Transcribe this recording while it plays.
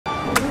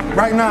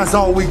Right now is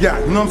all we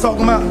got. You know what I'm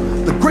talking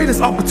about? The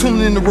greatest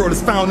opportunity in the world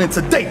is found in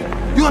today.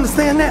 You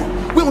understand that?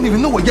 We don't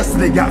even know what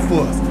yesterday got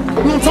for us. You know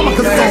what I'm talking about?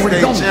 Because it's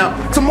already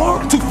gone.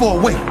 Tomorrow, too far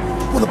away.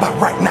 What about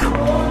right now?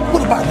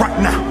 What about right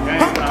now?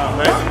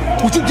 Huh?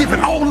 Would you give it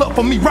all up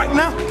for me right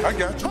now? I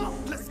got you.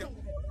 Let's go.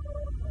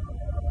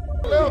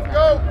 Let's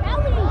go.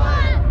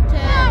 1, 2,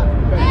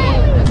 3,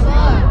 4,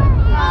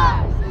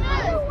 5.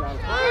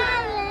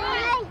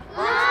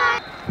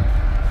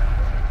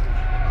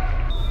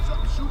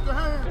 Shoot the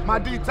hand. My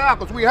D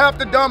tackles, we have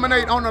to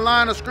dominate on the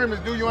line of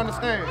scrimmage. Do you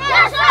understand?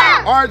 Yes, sir.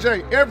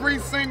 RJ, every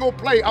single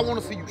play, I want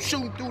to see you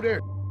shooting through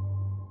there.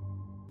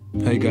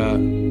 Hey God,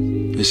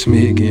 it's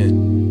me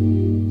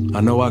again.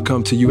 I know I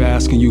come to you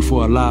asking you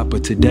for a lot,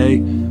 but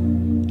today,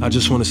 I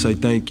just want to say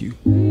thank you.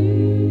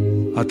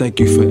 I thank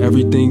you for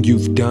everything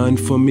you've done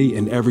for me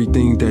and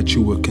everything that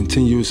you will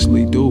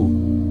continuously do.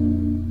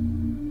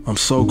 I'm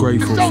so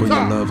grateful for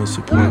your love and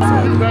support,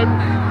 Father.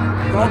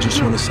 And I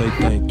just want to say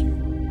thank you.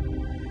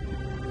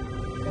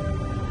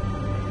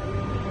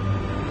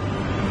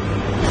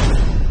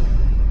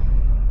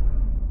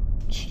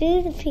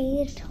 Truth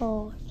be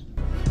told.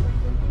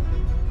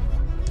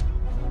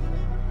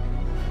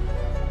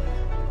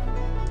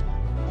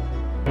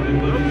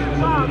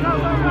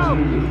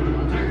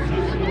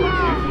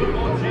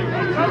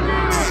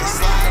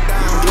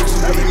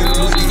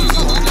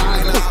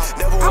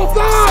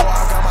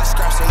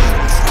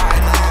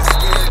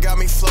 Got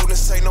me floating,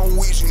 say no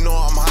weeds, you know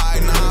I'm high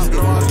now.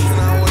 No, I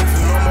cannot wait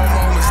for no more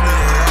moments,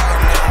 nigga,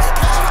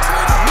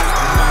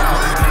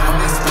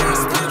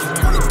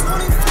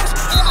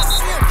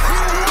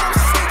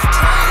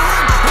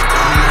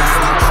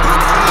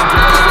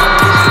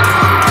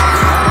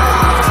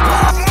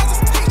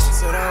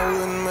 said I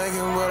wouldn't make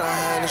it, but I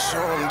had to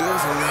show them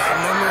differently.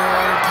 Remember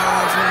all the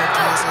pain from the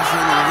past, I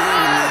feel it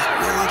really.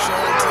 Really try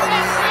to take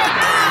me out the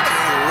game,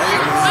 can't away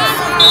from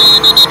me.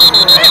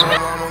 My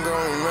mama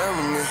gon'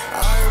 remember me.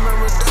 I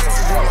remember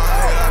dancing from my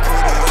head, I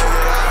couldn't let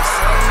it out.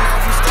 Sorry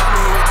if you stop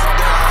me with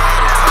today, I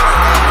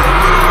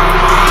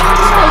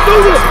had to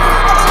take it.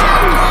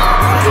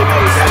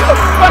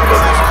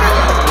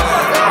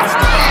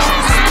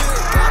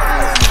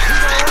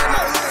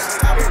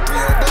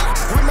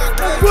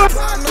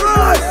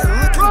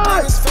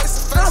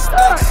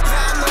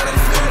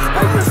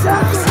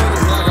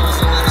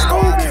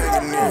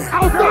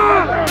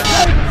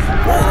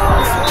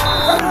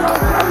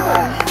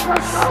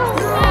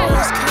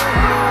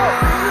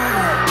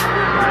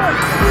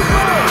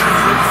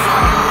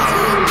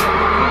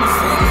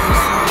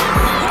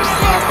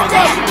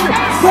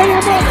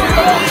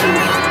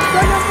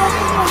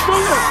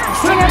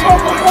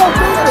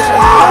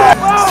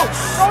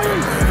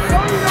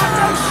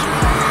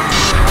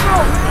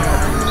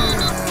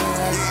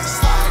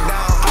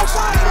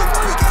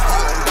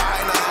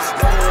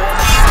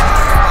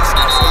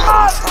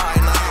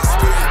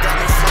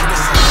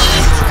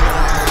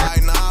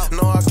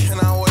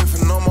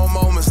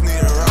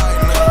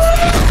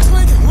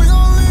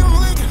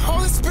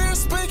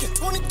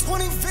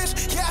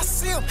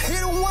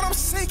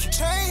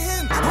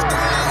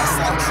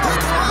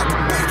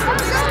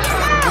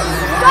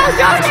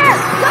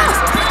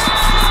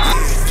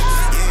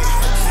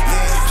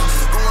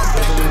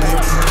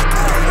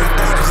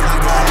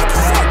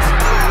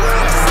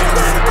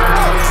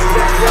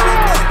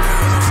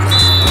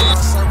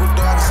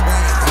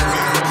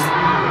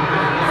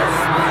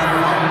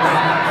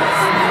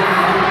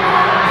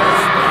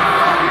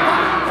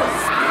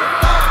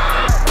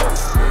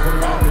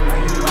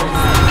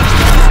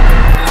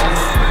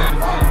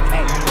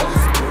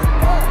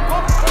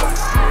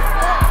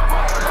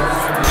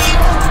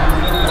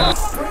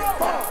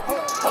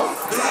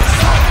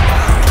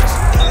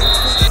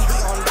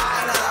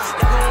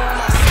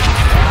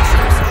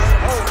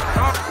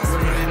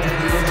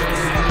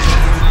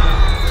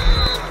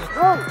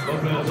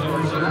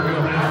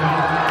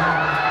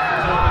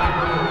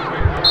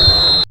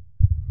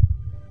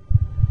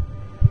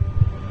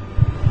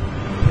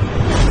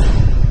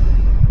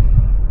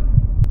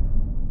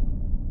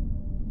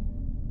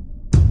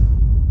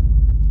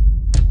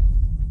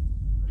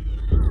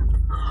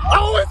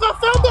 Oh, it's a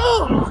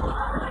fumble!